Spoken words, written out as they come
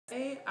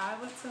I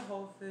went to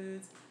Whole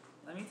Foods.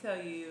 Let me tell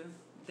you,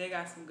 they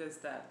got some good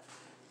stuff.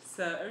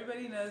 So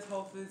everybody knows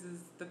Whole Foods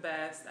is the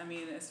best. I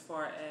mean, as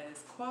far as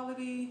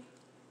quality.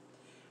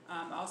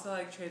 I also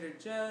like Trader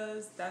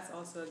Joe's. That's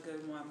also a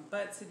good one.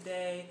 But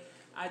today,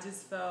 I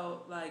just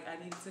felt like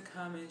I needed to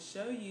come and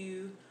show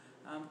you.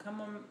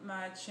 Come on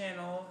my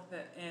channel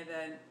and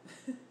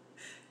then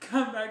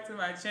come back to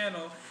my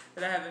channel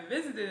that I haven't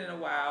visited in a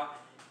while,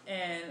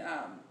 and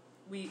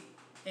we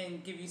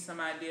and give you some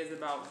ideas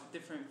about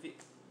different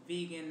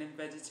vegan and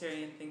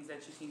vegetarian things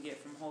that you can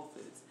get from Whole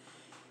Foods.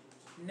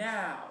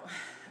 Now,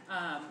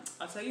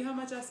 I'll tell you how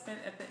much I spent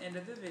at the end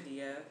of the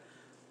video,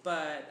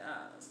 but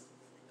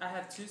I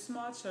have two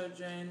small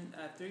children,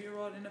 a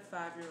 3-year-old and a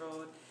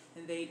 5-year-old,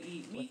 and they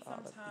eat meat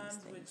sometimes,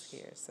 which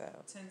here, so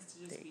tends to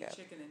just be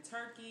chicken and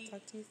turkey.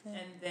 Talk to you soon.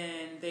 And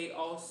then they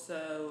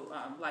also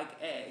like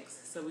eggs,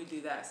 so we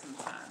do that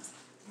sometimes.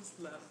 I just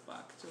love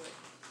bok choy.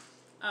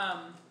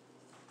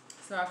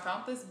 So I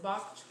found this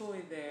bok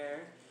choy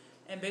there,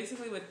 and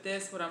basically with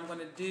this, what I'm going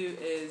to do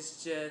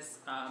is just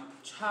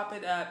chop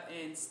it up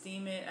and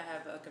steam it. I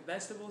have like a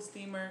vegetable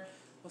steamer.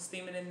 We'll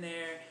steam it in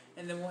there,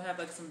 and then we'll have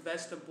like some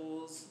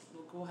vegetables.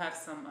 We'll have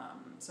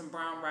some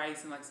brown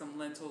rice and like some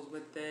lentils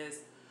with this.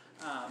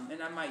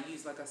 And I might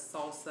use like a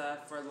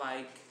salsa for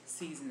like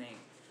seasoning.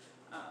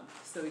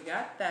 So we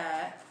got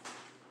that.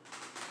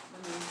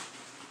 Let me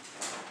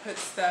put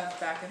stuff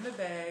back in the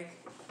bag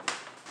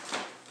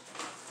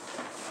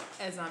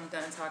as I'm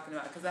done talking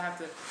about it, because I have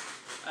to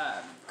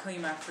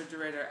clean my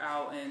refrigerator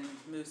out and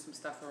move some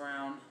stuff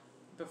around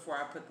before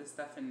I put this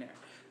stuff in there.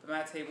 But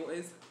my table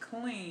is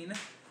clean,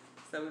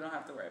 so we don't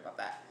have to worry about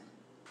that.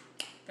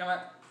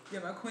 Got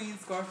my queen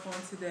scarf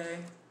on today.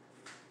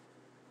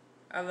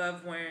 I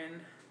love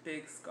wearing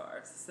big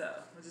scarves, so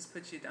I'll just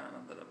put you down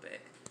a little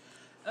bit.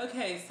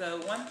 Okay, so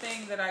one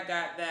thing that I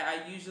got that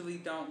I usually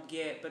don't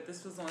get, but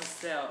this was on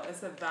sale.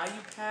 It's a value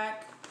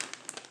pack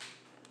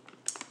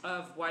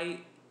of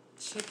white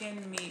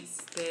chicken meat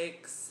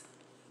sticks.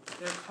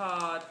 They're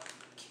called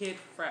Kid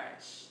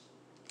Fresh.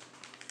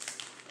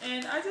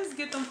 And I just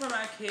get them for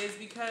my kids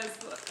because,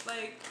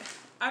 like,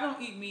 I don't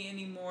eat meat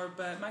anymore,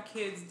 but my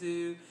kids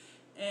do.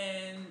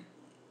 And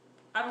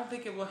I don't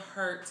think it would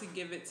hurt to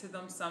give it to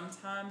them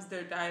sometimes.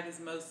 Their diet is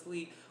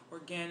mostly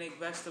organic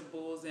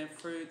vegetables and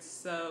fruits,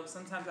 so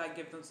sometimes I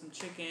give them some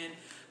chicken,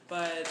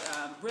 but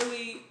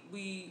really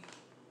we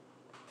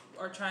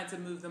are trying to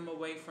move them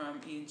away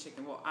from eating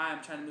chicken. Well,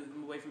 I'm trying to move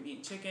them away from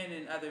eating chicken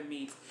and other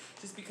meats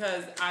just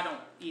because I don't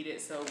eat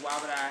it, so why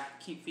would I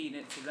keep feeding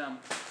it to them?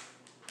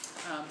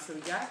 So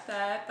we got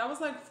that. That was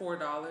like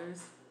 $4 or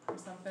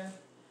something.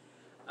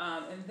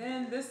 And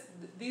then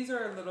these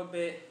are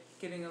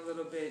getting a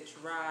little bit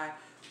dry,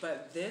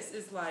 but this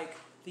is like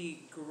the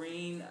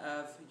green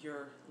of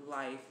your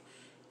life.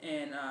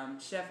 And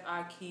Chef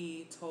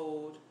Aki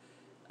told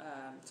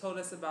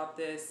us about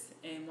this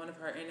in one of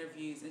her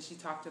interviews, and she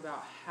talked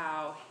about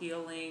how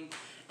healing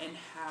and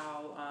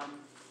how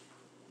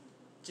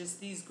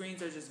just these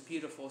greens are just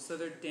beautiful. So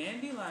they're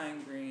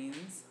dandelion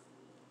greens.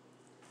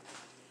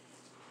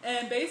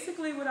 And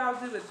basically what I'll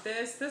do with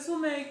this will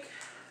make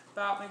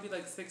about maybe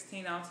like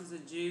 16 ounces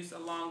of juice,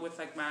 along with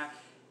like my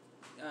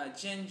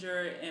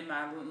ginger and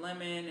my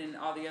lemon and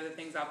all the other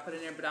things I'll put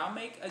in there. But I'll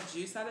make a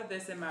juice out of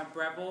this in my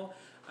Breville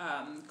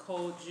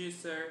cold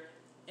juicer,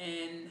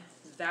 and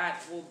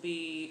that will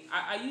be,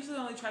 I usually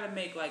only try to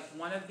make like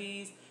one of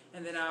these,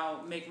 and then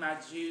I'll make my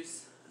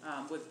juice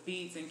with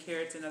beets and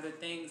carrots and other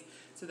things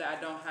so that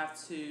I don't have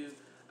to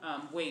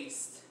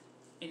waste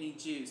any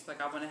juice.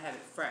 Like, I want to have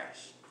it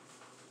fresh.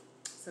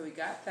 So we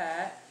got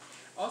that.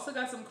 Also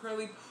got some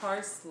curly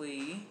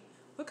parsley.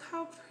 Look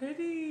how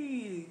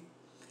pretty.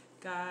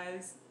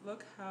 Guys,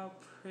 look how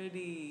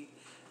pretty.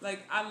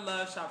 Like, I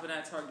love shopping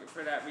at Target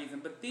for that reason.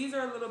 But these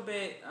are a little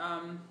bit,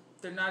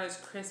 they're not as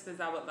crisp as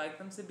I would like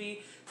them to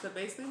be. So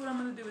basically what I'm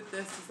going to do with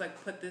this is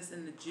like put this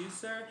in the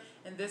juicer.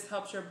 And this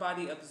helps your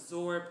body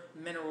absorb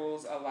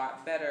minerals a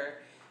lot better.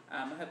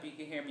 I hope you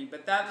can hear me.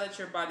 But that lets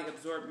your body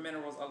absorb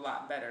minerals a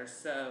lot better.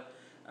 So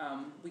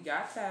we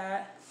got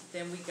that.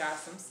 Then we got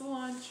some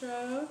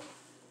cilantro.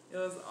 It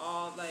was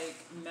all like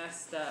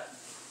messed up.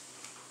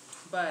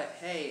 But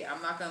hey,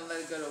 I'm not going to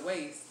let it go to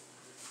waste.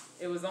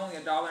 It was only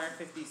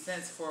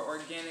 $1.50 for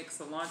organic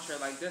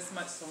cilantro. Like, this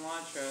much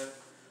cilantro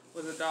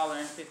was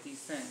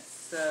 $1.50.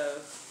 So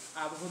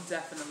I will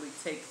definitely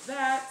take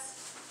that.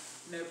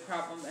 No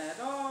problem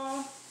at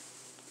all.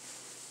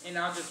 And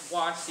I'll just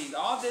wash these.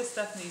 All this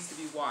stuff needs to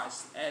be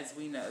washed, as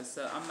we know.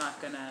 So I'm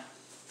not going to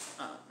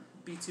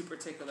be too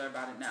particular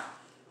about it now.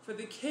 For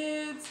the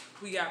kids,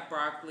 we got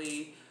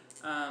broccoli.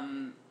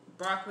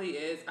 Broccoli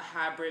is a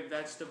hybrid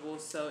vegetable,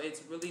 so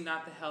it's really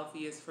not the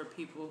healthiest for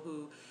people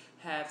who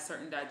have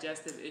certain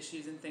digestive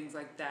issues and things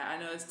like that. I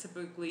know it's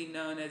typically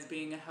known as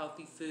being a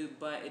healthy food,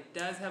 but it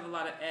does have a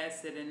lot of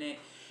acid in it,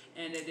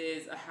 and it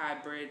is a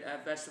hybrid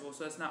vegetable,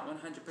 so it's not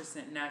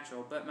 100%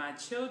 natural. But my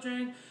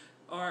children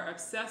are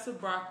obsessed with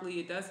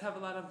broccoli. It does have a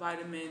lot of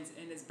vitamins,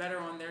 and it's better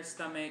on their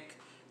stomach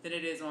than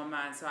it is on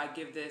mine, so I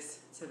give this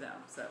to them.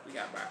 So we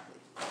got broccoli.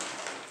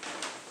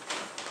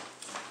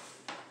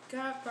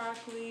 got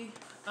broccoli.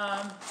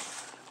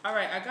 All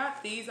right, I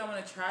got these. I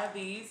want to try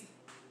these.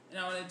 And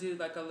I want to do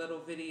like a little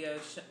video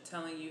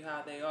telling you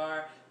how they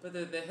are. But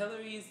they're the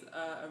Hillary's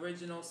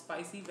original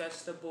spicy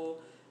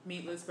vegetable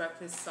meatless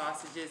breakfast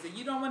sausages. And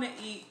you don't want to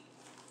eat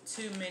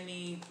too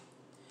many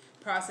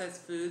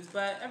processed foods,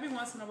 but every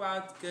once in a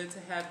while it's good to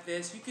have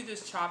this. You could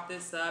just chop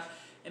this up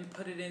and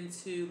put it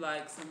into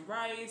like some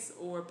rice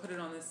or put it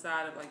on the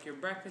side of like your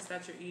breakfast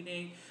that you're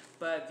eating.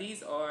 But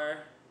these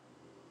are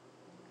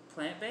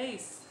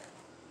plant-based.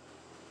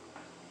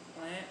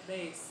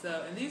 Plant-based.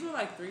 So, and these were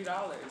like $3.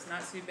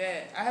 Not too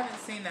bad. I haven't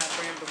seen that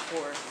brand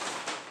before.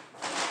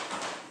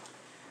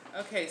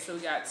 Okay, so we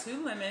got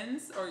 2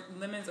 lemons.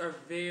 Lemons are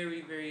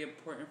very, very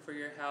important for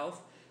your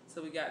health.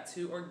 So we got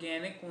 2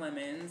 organic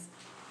lemons.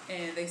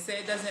 And they say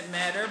it doesn't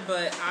matter,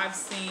 but I've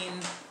seen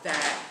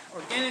that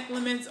organic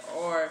lemons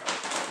are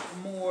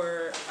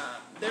more,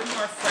 they're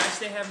more fresh.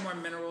 They have more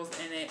minerals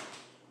in it.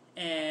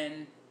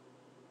 And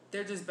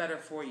they're just better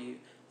for you.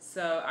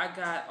 So I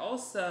got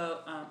also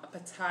a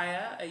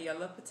pitaya, a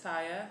yellow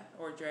pitaya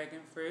or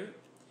dragon fruit.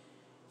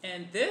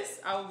 And this,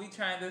 I will be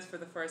trying this for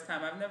the first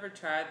time. I've never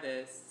tried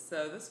this.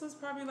 So this was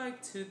probably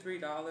like $2,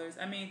 $3.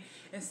 I mean,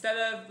 instead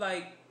of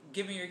like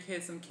giving your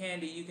kids some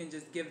candy, you can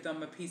just give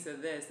them a piece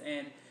of this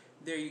and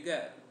there you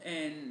go.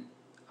 And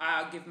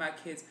I'll give my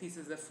kids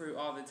pieces of fruit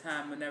all the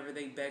time whenever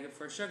they beg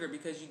for sugar,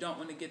 because you don't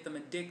want to get them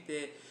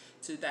addicted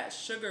to that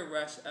sugar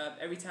rush of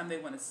every time they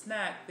want a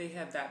snack, they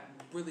have that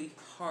really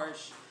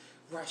harsh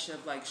rush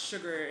of like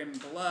sugar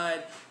and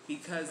blood,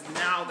 because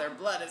now their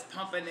blood is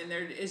pumping and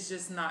it's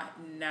just not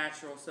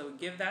natural. So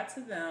give that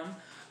to them.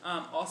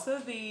 Also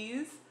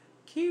these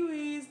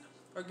kiwis,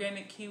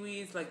 organic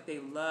kiwis, like they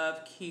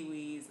love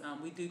kiwis.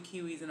 We do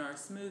kiwis in our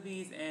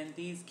smoothies, and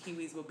these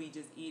kiwis will be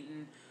just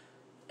eaten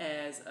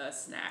as a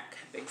snack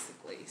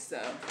basically. So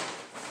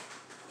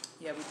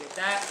yeah, we did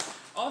that.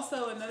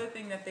 Also, another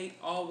thing that they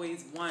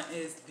always want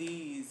is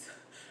these.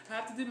 I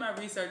have to do my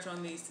research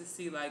on these to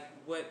see like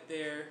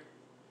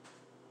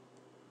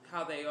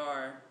how they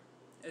are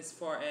as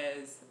far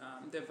as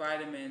the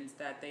vitamins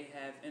that they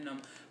have in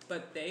them.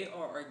 But they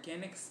are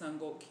organic sun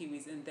gold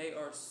kiwis, and they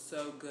are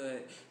so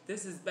good.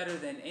 This is better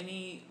than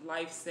any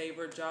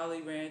Lifesaver,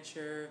 Jolly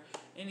Rancher,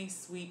 any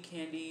sweet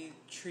candy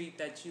treat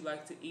that you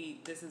like to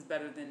eat. This is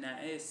better than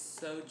that. It is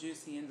so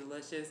juicy and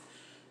delicious.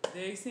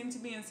 They seem to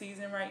be in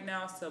season right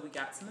now, so we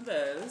got some of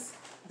those.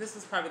 This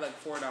was probably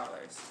like $4.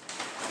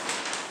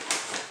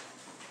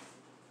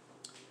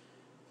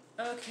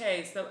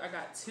 Okay, so I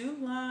got 2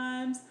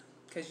 limes,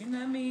 because you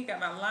know me, got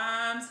my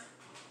limes,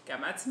 got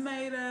my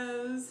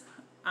tomatoes.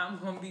 I'm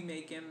going to be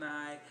making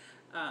my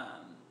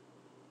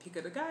pico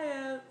de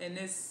gallo, and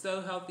it's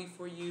so healthy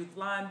for you.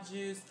 Lime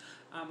juice,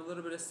 a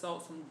little bit of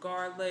salt, some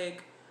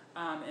garlic,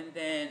 and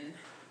then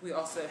we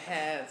also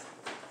have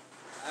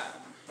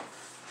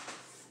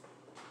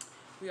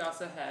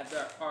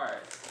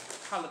our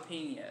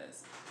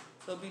jalapenos.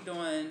 So we'll be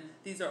doing,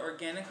 these are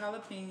organic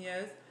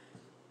jalapenos,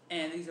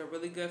 and these are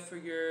really good for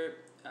your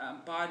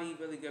body,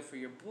 really good for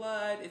your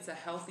blood. It's a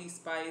healthy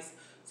spice.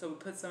 So we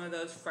put some of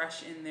those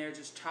fresh in there,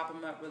 just chop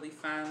them up really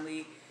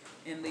finely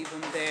and leave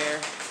them there.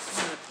 I'm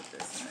going to put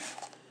this in there.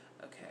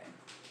 Okay.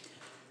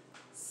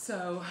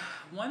 So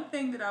one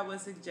thing that I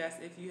would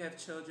suggest if you have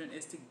children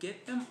is to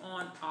get them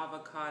on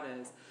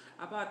avocados.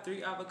 I bought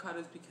 3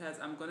 avocados because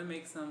I'm going to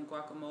make some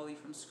guacamole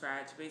from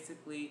scratch.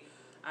 Basically,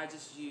 I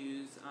just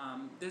use,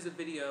 there's a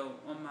video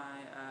on my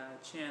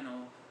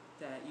channel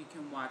that you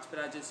can watch, but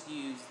I just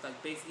use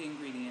like basic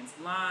ingredients: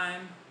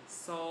 lime,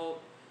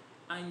 salt,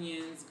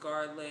 onions,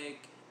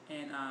 garlic,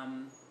 and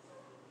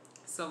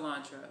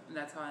cilantro. And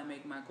that's how I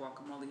make my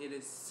guacamole. It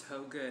is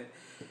so good.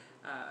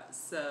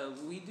 So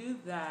we do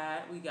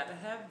that. We got to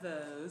have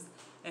those.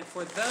 And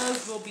for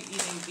those, we'll be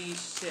eating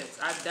these chips.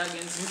 I dug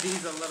into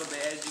these a little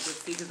bit, as you can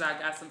see, because I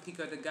got some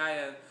pico de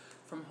gallo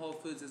from Whole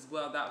Foods as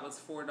well. That was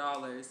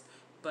 $4.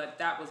 But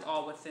that was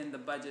all within the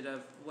budget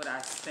of what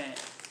I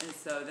spent. And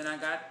so then I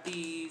got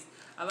these.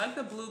 I like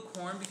the blue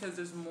corn because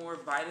there's more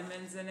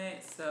vitamins in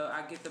it. So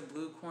I get the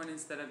blue corn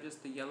instead of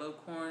just the yellow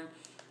corn.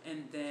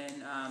 And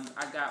then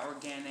I got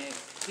organic.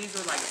 These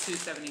are like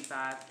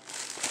 $2.75.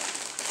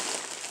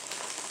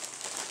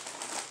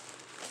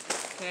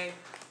 Okay.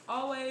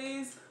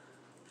 Always,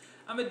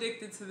 I'm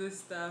addicted to this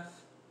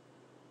stuff.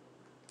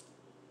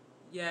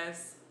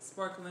 Yes.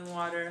 Sparkling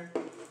water.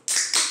 I'm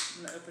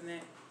going to open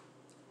it.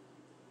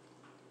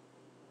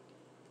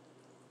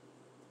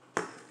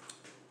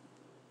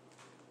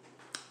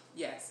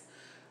 Yes,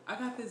 I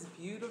got this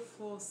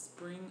beautiful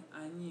spring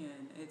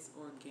onion. It's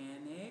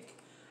organic,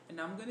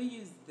 and I'm gonna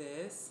use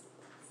this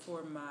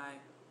for my,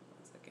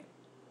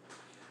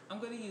 I'm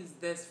gonna use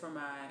this for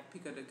my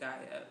pico de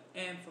gallo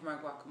and for my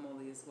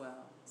guacamole as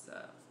well.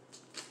 So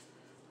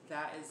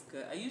that is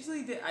good. I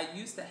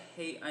used to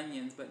hate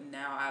onions, but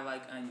now I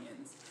like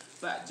onions,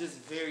 but just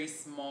very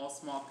small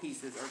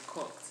pieces are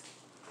cooked.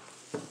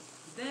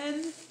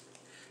 Then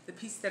the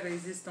piece de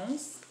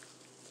resistance,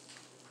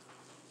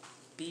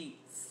 beets.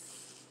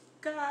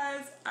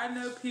 Guys, I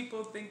know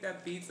people think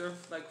that beets are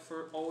like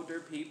for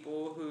older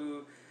people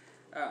who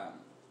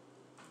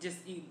just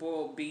eat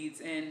boiled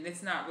beets, and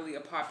it's not really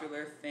a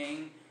popular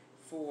thing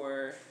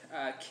for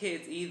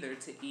kids either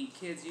to eat.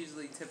 Kids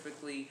usually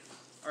typically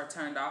are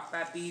turned off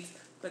by beets,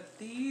 but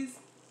these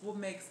will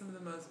make some of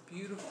the most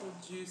beautiful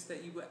juice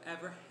that you would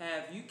ever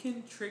have. You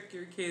can trick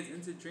your kids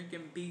into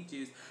drinking beet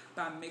juice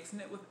by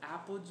mixing it with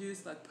apple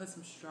juice, like put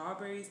some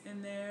strawberries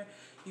in there.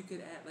 You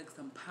could add like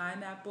some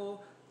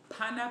pineapple.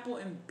 Pineapple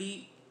and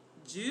beet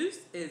juice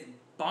is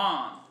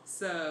bomb.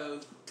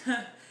 So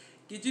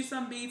get you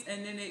some beets,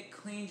 and then it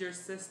cleans your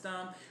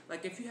system.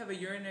 Like if you have a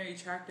urinary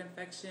tract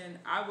infection,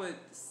 I would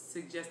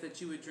suggest that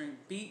you would drink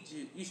beet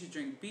juice. You should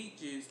drink beet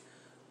juice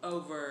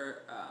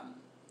over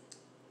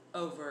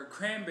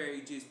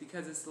cranberry juice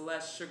because it's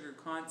less sugar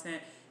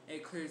content.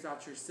 It clears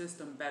out your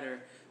system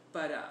better.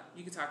 But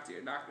you can talk to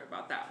your doctor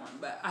about that one.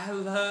 But I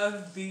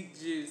love beet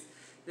juice.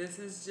 This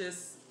is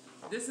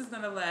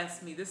going to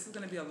last me. This is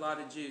going to be a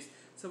lot of juice.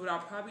 So what I'll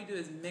probably do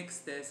is mix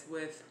this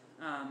with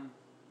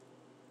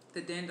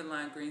the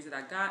dandelion greens that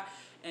I got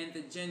and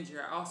the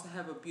ginger. I also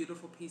have a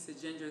beautiful piece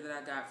of ginger that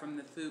I got from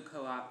the food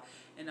co-op,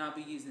 and I'll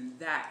be using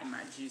that in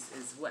my juice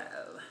as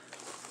well.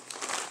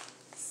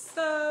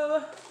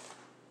 So,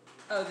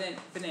 oh, then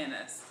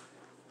bananas.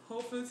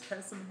 Whole Foods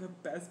has some of the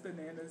best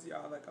bananas,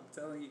 y'all. Like I'm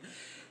telling you,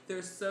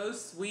 they're so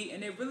sweet,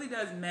 and it really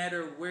does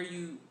matter where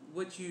you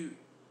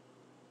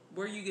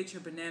get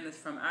your bananas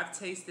from. I've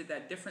tasted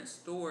that different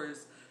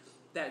stores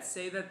that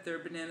say that their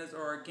bananas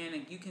are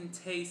organic, you can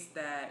taste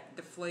that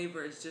the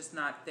flavor is just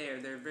not there.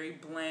 They're very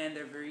bland,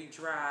 they're very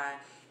dry,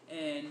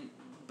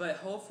 but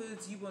Whole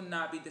Foods, you will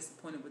not be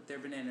disappointed with their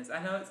bananas.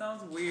 I know it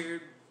sounds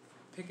weird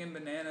picking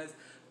bananas,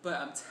 but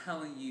I'm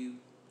telling you,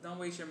 don't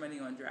waste your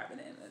money on dry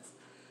bananas.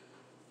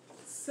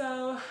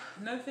 So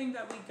another thing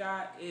that we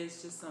got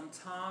is just some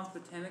Tom's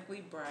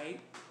Botanically Bright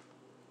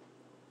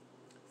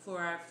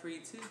fluoride-free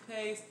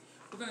toothpaste.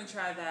 We're going to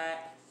try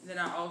that. Then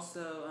I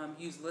also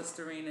use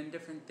Listerine and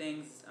different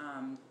things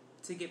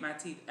to get my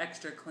teeth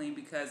extra clean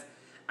because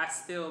I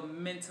still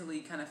mentally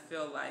kind of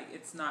feel like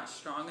it's not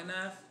strong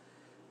enough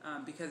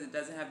because it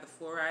doesn't have the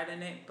fluoride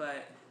in it.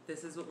 But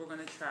this is what we're going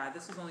to try.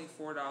 This was only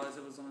 $4.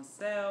 It was on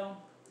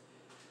sale.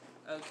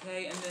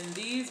 Okay, and then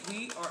these,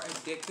 we are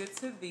addicted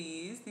to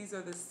these. These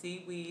are the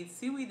seaweed.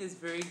 Seaweed is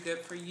very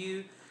good for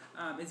you.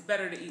 It's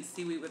better to eat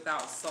seaweed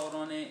without salt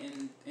on it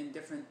and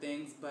different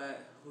things,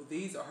 but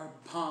these are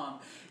bomb.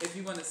 If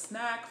you want a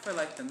snack for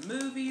like the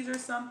movies or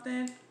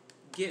something,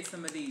 get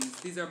some of these.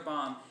 These are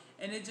bomb.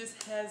 And it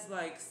just has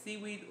like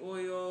seaweed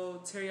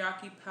oil,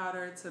 teriyaki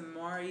powder,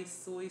 tamari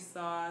soy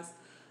sauce,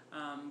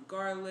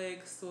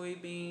 garlic,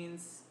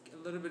 soybeans,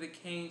 a little bit of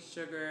cane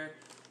sugar,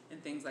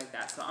 and things like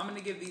that. So I'm going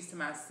to give these to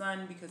my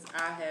son because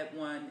I had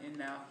one and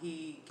now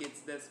he gets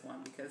this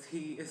one because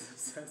he is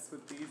obsessed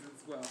with these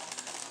as well.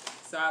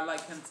 So I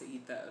like him to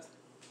eat those.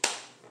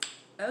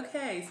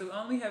 Okay, so we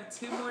only have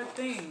 2 more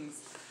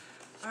things.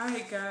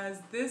 Alright guys,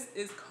 this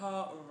is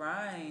called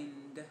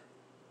Rind.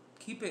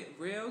 Keep it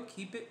real,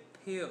 keep it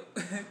peel.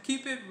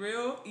 Keep it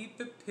real, eat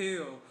the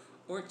peel.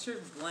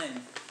 Orchard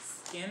Blend.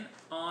 Skin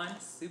on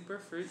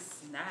superfruit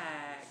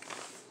snack.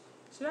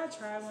 Should I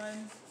try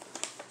one?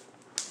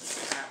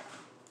 Let's try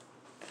one.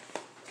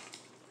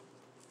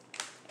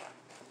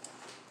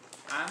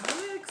 I'm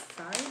really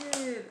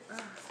excited.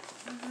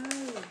 I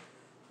know.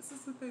 This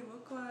is what they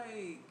look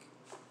like.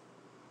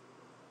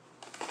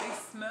 They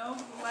smell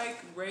like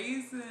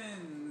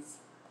raisins.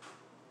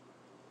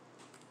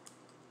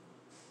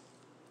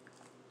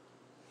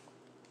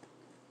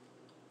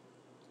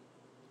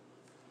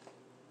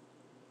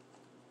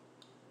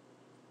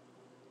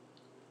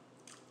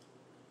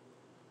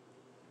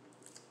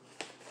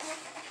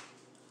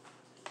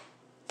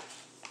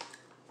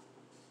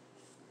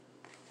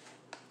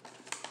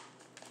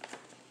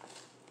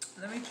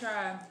 Let me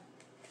try.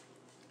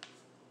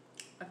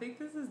 I think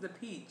this is the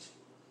peach.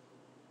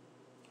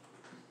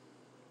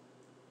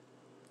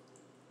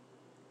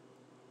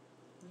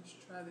 Let's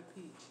try the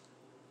peach.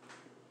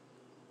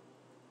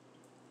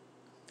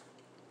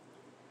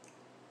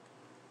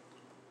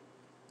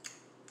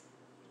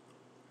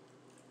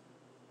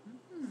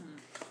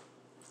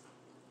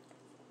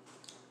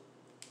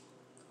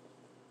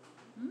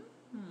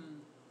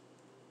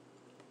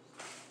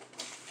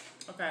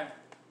 Okay.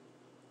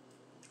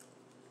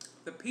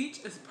 The peach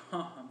is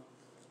bomb,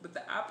 but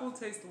the apple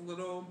tastes a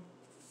little,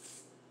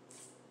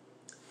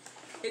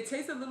 it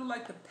tastes a little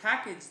like the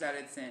package that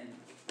it's in.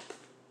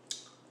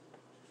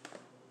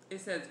 It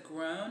says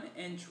grown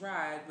and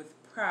dried with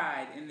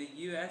pride in the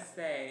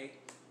USA.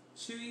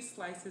 Chewy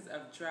slices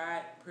of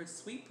dried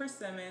sweet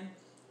persimmon,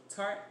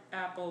 tart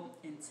apple,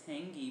 and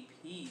tangy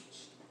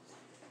peach.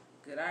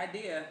 Good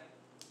idea.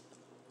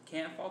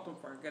 Can't fault them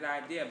for a good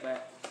idea,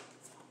 but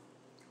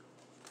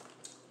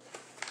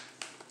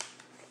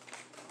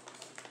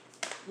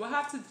we'll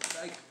have to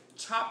like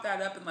chop that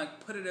up and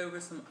like put it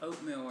over some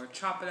oatmeal or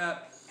chop it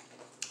up,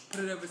 put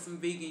it over some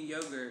vegan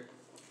yogurt.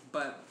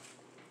 But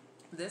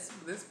this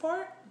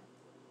part's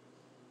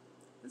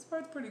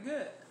pretty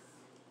good.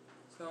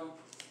 So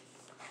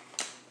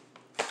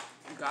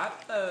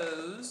got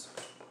those.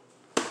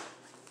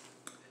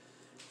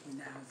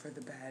 now for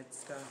the bad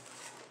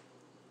stuff.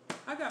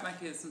 I got my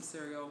kids some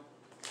cereal.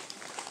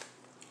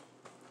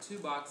 2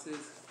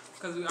 boxes.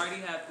 Because we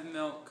already have the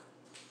milk.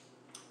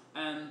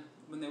 And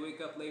when they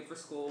wake up late for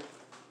school.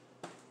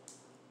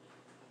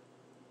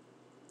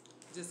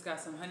 Just got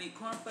some honey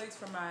cornflakes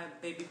for my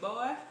baby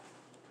boy.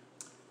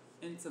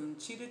 And some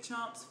Cheetah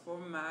Chomps for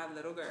my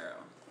little girl.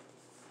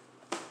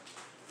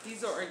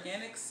 These are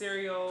organic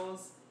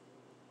cereals.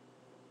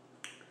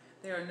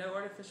 There are no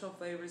artificial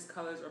flavors,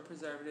 colors, or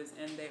preservatives,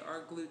 and they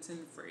are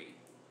gluten-free.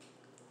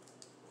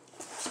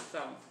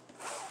 So,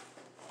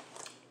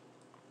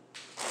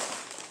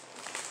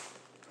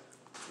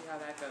 see how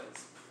that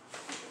goes.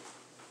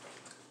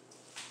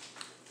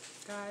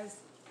 Guys,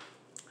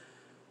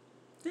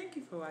 thank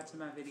you for watching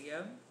my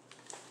video.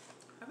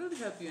 I really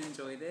hope you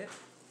enjoyed it.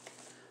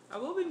 I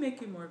will be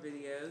making more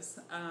videos.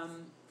 I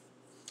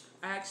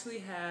actually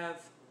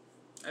have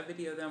a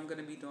video that I'm going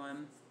to be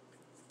doing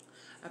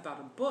about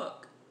a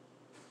book,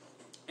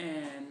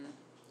 and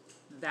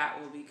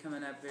that will be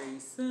coming up very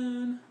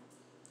soon.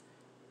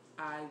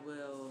 I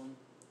will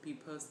be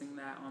posting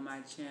that on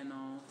my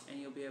channel, and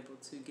you'll be able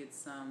to get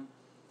some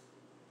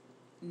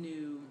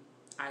new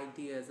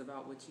ideas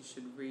about what you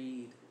should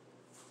read,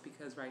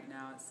 because right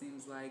now it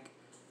seems like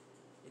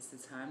it's the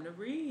time to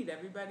read.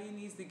 Everybody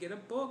needs to get a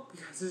book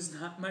because there's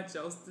not much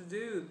else to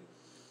do.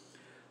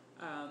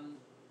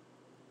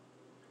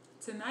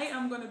 Tonight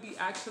I'm going to be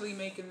actually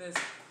making this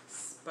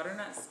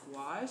butternut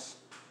squash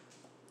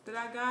that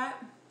I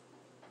got.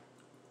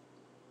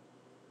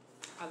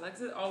 I like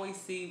to always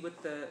see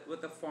what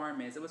the farm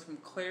is. It was from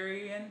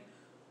Clarion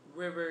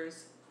River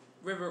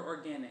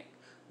Organic.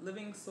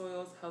 Living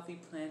soils, healthy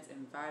plants,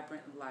 and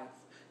vibrant life.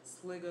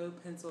 Sligo,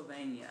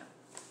 Pennsylvania.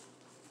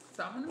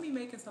 So I'm going to be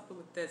making something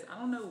with this. I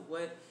don't know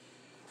what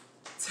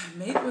to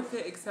make with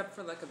it except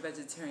for like a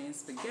vegetarian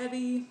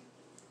spaghetti.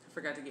 I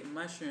forgot to get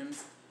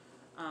mushrooms.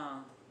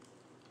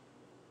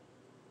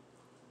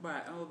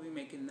 But I will be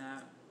making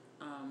that.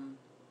 I'm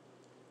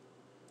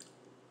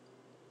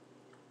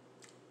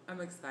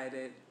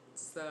excited.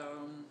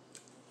 So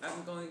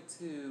I'm going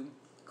to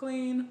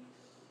clean,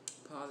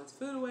 put all this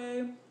food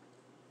away,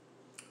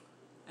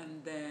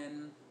 and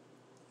then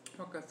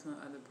work on some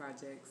other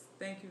projects.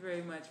 Thank you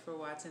very much for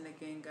watching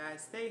again,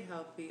 guys. Stay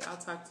healthy. I'll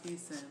talk to you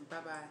soon.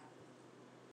 Bye-bye.